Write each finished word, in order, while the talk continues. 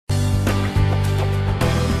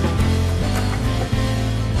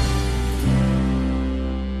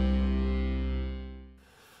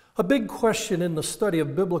A big question in the study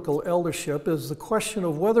of biblical eldership is the question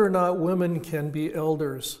of whether or not women can be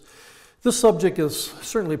elders. This subject is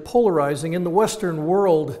certainly polarizing. In the Western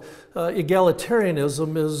world,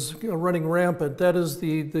 egalitarianism is running rampant. That is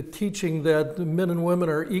the teaching that men and women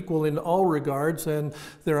are equal in all regards, and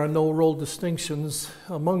there are no role distinctions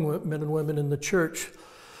among men and women in the church.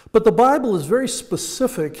 But the Bible is very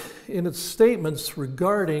specific in its statements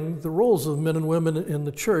regarding the roles of men and women in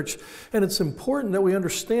the church, and it's important that we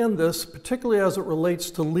understand this, particularly as it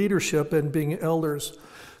relates to leadership and being elders.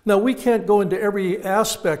 Now, we can't go into every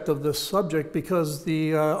aspect of this subject because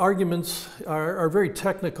the arguments are very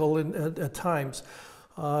technical at times.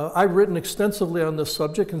 I've written extensively on this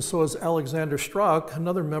subject, and so has Alexander Strauch,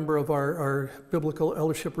 another member of our biblical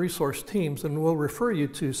eldership resource teams, and we'll refer you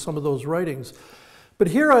to some of those writings. But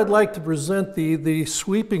here I'd like to present the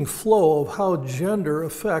sweeping flow of how gender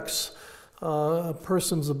affects a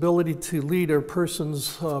person's ability to lead or a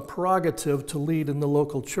person's prerogative to lead in the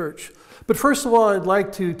local church. But first of all, I'd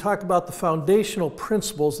like to talk about the foundational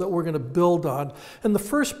principles that we're going to build on. And the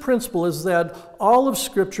first principle is that all of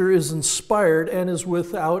Scripture is inspired and is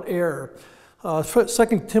without error.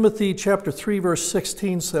 2 Timothy chapter 3, verse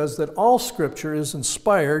 16 says that all Scripture is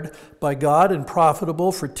inspired by God and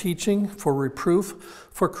profitable for teaching, for reproof,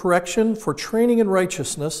 for correction, for training in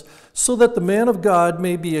righteousness, so that the man of God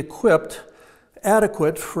may be equipped,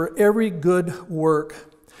 adequate for every good work.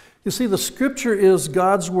 You see, the Scripture is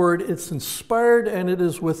God's Word. It's inspired and it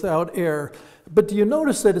is without error. But do you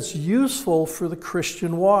notice that it's useful for the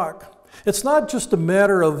Christian walk? It's not just a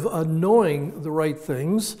matter of knowing the right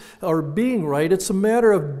things or being right. It's a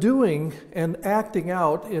matter of doing and acting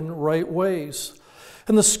out in right ways.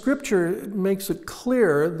 And the Scripture makes it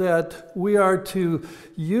clear that we are to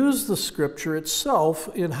use the Scripture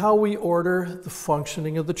itself in how we order the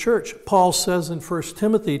functioning of the church. Paul says in 1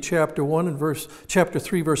 Timothy chapter 1 and chapter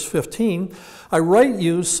 3, verse 15, I write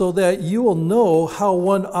you so that you will know how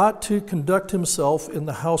one ought to conduct himself in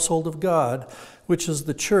the household of God, which is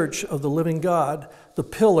the church of the living God, the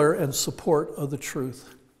pillar and support of the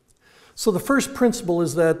truth. So the first principle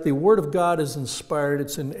is that the Word of God is inspired,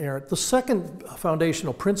 it's inerrant. The second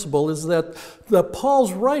foundational principle is that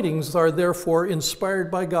Paul's writings are therefore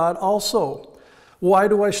inspired by God also. Why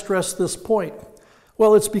do I stress this point?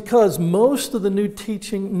 Well, it's because most of the New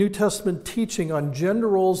Testament teaching on gender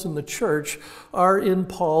roles in the church are in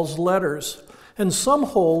Paul's letters. And some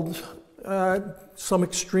hold some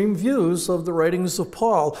extreme views of the writings of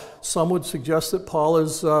Paul. Some would suggest that Paul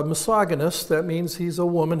is misogynist. That means he's a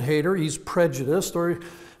woman hater, he's prejudiced, or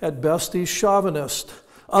at best he's chauvinist.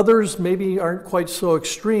 Others maybe aren't quite so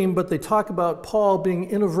extreme, but they talk about Paul being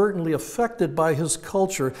inadvertently affected by his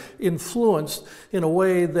culture, influenced in a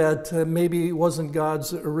way that maybe wasn't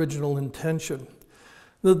God's original intention.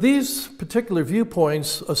 Now, these particular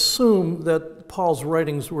viewpoints assume that Paul's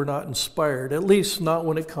writings were not inspired, at least not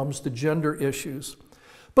when it comes to gender issues.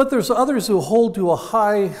 But there's others who hold to a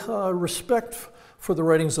high respect for the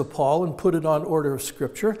writings of Paul and put it on order of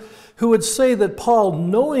Scripture, who would say that Paul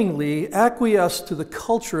knowingly acquiesced to the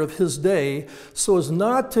culture of his day so as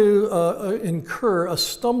not to incur a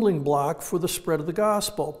stumbling block for the spread of the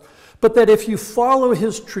gospel. But that if you follow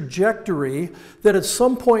his trajectory, that at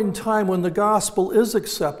some point in time when the gospel is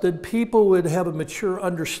accepted, people would have a mature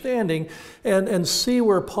understanding and see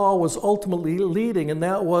where Paul was ultimately leading, and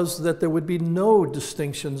that was that there would be no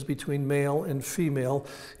distinctions between male and female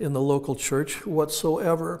in the local church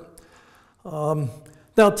whatsoever.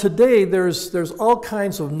 Now today there's all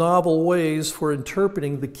kinds of novel ways for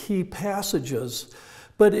interpreting the key passages.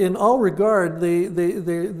 But in all regard,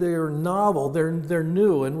 they're novel, they're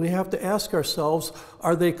new, and we have to ask ourselves,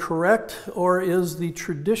 are they correct, or is the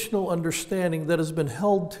traditional understanding that has been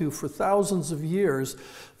held to for thousands of years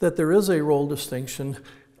that there is a role distinction,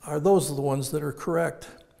 are those the ones that are correct?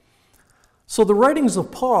 So the writings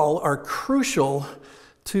of Paul are crucial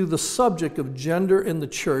to the subject of gender in the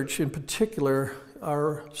church, in particular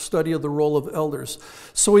our study of the role of elders.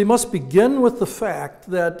 So we must begin with the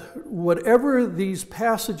fact that whatever these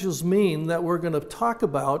passages mean that we're going to talk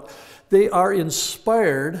about, they are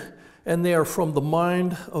inspired and they are from the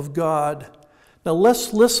mind of God. Now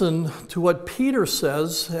let's listen to what Peter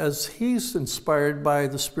says as he's inspired by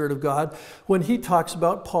the Spirit of God when he talks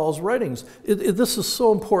about Paul's writings. This is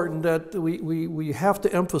so important that we have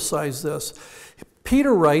to emphasize this.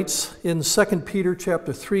 Peter writes in 2 Peter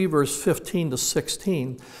chapter 3, verse 15 to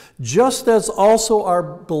 16, just as also our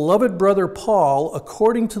beloved brother Paul,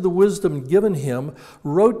 according to the wisdom given him,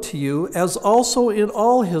 wrote to you, as also in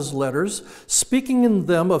all his letters, speaking in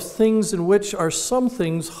them of things in which are some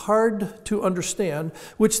things hard to understand,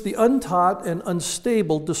 which the untaught and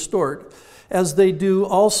unstable distort, as they do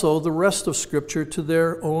also the rest of Scripture to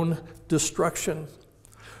their own destruction.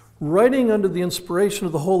 Writing under the inspiration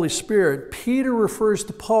of the Holy Spirit, Peter refers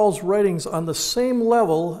to Paul's writings on the same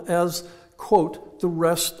level as, quote, the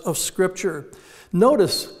rest of Scripture.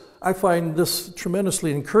 Notice, I find this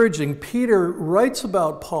tremendously encouraging. Peter writes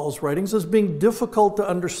about Paul's writings as being difficult to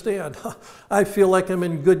understand. I feel like I'm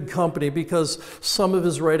in good company because some of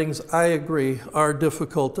his writings, I agree, are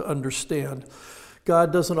difficult to understand.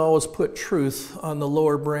 God doesn't always put truth on the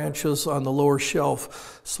lower branches, on the lower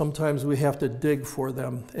shelf. Sometimes we have to dig for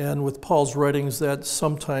them. And with Paul's writings, that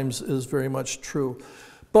sometimes is very much true.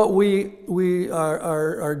 But we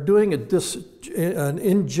are doing an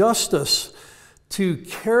injustice to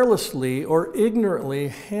carelessly or ignorantly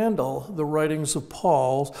handle the writings of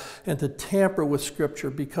Paul and to tamper with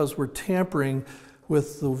Scripture, because we're tampering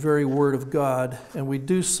with the very Word of God, and we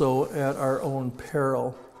do so at our own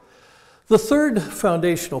peril. The third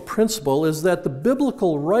foundational principle is that the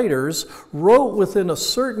biblical writers wrote within a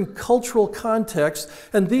certain cultural context,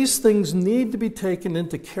 and these things need to be taken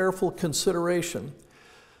into careful consideration.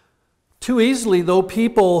 Too easily, though,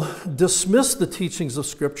 people dismiss the teachings of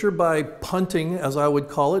Scripture by punting, as I would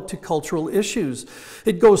call it, to cultural issues.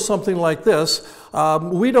 It goes something like this.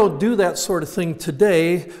 We don't do that sort of thing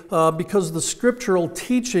today because the scriptural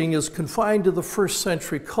teaching is confined to the first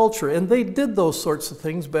century culture, and they did those sorts of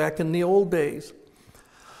things back in the old days.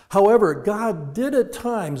 However, God did at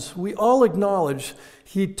times, we all acknowledge,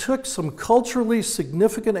 He took some culturally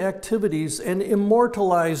significant activities and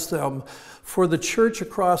immortalized them for the church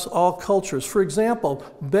across all cultures. For example,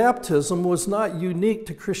 baptism was not unique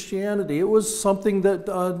to Christianity. It was something that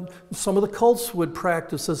some of the cults would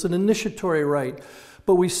practice as an initiatory rite.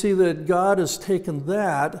 But we see that God has taken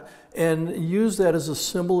that and used that as a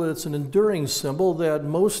symbol. It's an enduring symbol that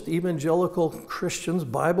most evangelical Christians,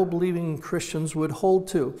 Bible-believing Christians, would hold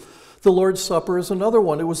to. The Lord's Supper is another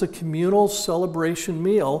one. It was a communal celebration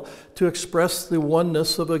meal to express the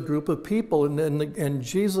oneness of a group of people. And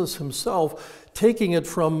Jesus himself, taking it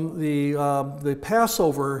from the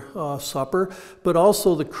Passover supper, but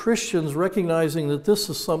also the Christians recognizing that this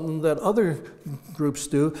is something that other groups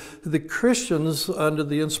do. The Christians, under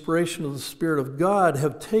the inspiration of the Spirit of God,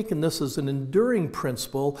 have taken this as an enduring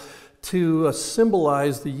principle to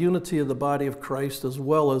symbolize the unity of the body of Christ, as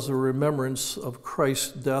well as a remembrance of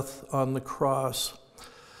Christ's death on the cross.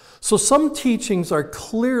 So some teachings are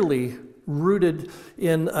clearly rooted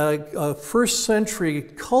in a first century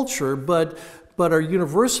culture, but are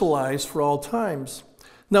universalized for all times.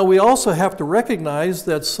 Now, we also have to recognize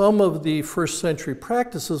that some of the first century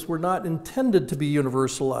practices were not intended to be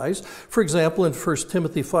universalized. For example, in 1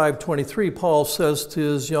 Timothy 5:23, Paul says to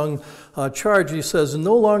his young charge, he says,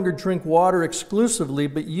 "No longer drink water exclusively,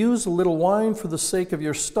 but use a little wine for the sake of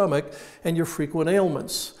your stomach and your frequent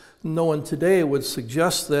ailments." No one today would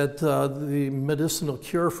suggest that the medicinal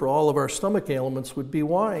cure for all of our stomach ailments would be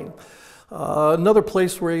wine. Another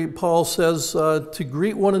place where Paul says to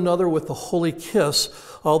greet one another with a holy kiss,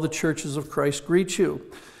 all the churches of Christ greet you.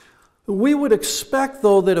 We would expect,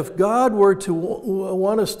 though, that if God were to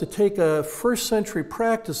want us to take a first century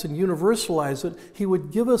practice and universalize it, He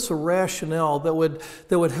would give us a rationale that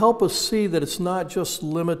would help us see that it's not just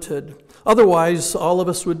limited. Otherwise, all of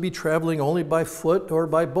us would be traveling only by foot or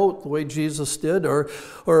by boat, the way Jesus did, or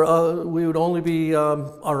we would only be,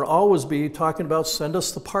 or always be talking about send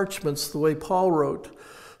us the parchments, the way Paul wrote.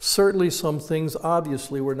 Certainly some things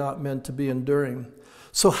obviously were not meant to be enduring.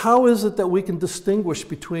 So how is it that we can distinguish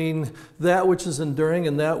between that which is enduring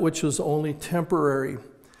and that which is only temporary?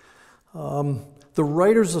 The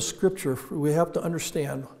writers of Scripture, we have to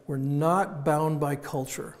understand, were not bound by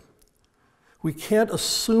culture. We can't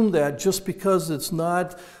assume that just because it's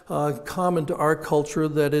not common to our culture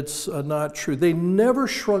that it's not true. They never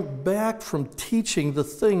shrunk back from teaching the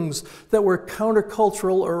things that were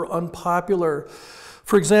countercultural or unpopular.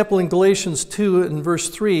 For example, in Galatians 2 and verse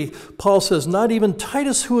 3, Paul says, "Not even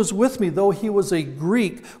Titus, who was with me, though he was a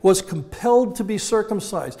Greek, was compelled to be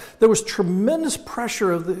circumcised." There was tremendous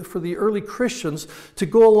pressure for the early Christians to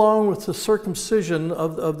go along with the circumcision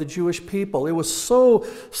of the Jewish people. It was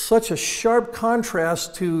such a sharp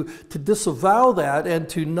contrast to disavow that and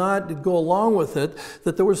to not go along with it,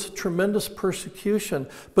 that there was tremendous persecution.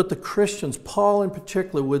 But the Christians, Paul in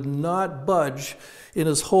particular, would not budge in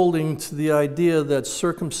his holding to the idea that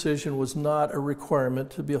circumcision was not a requirement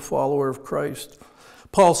to be a follower of Christ.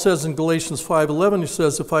 Paul says in Galatians 5:11, he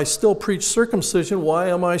says, "If I still preach circumcision, why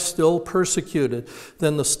am I still persecuted?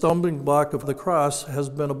 Then the stumbling block of the cross has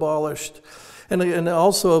been abolished." And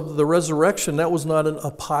also the resurrection, that was not a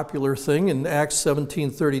popular thing. In Acts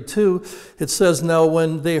 17:32, it says, "Now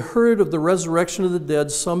when they heard of the resurrection of the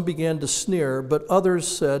dead, some began to sneer, but others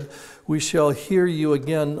said, 'We shall hear you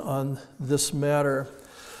again on this matter.'"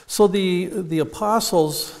 So the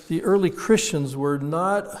apostles, the early Christians, were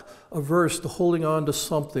not averse to holding on to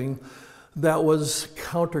something that was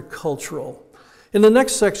countercultural. In the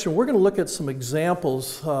next section, we're going to look at some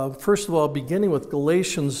examples. First of all, beginning with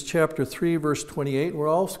Galatians chapter 3, verse 28. We're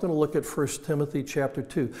also going to look at 1 Timothy chapter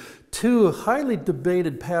 2. Two highly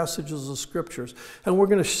debated passages of scriptures. And we're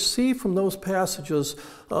going to see from those passages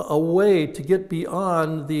a way to get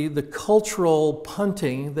beyond the cultural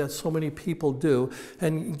punting that so many people do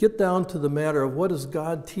and get down to the matter of what is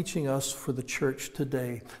God teaching us for the church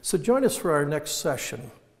today. So join us for our next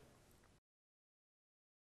session.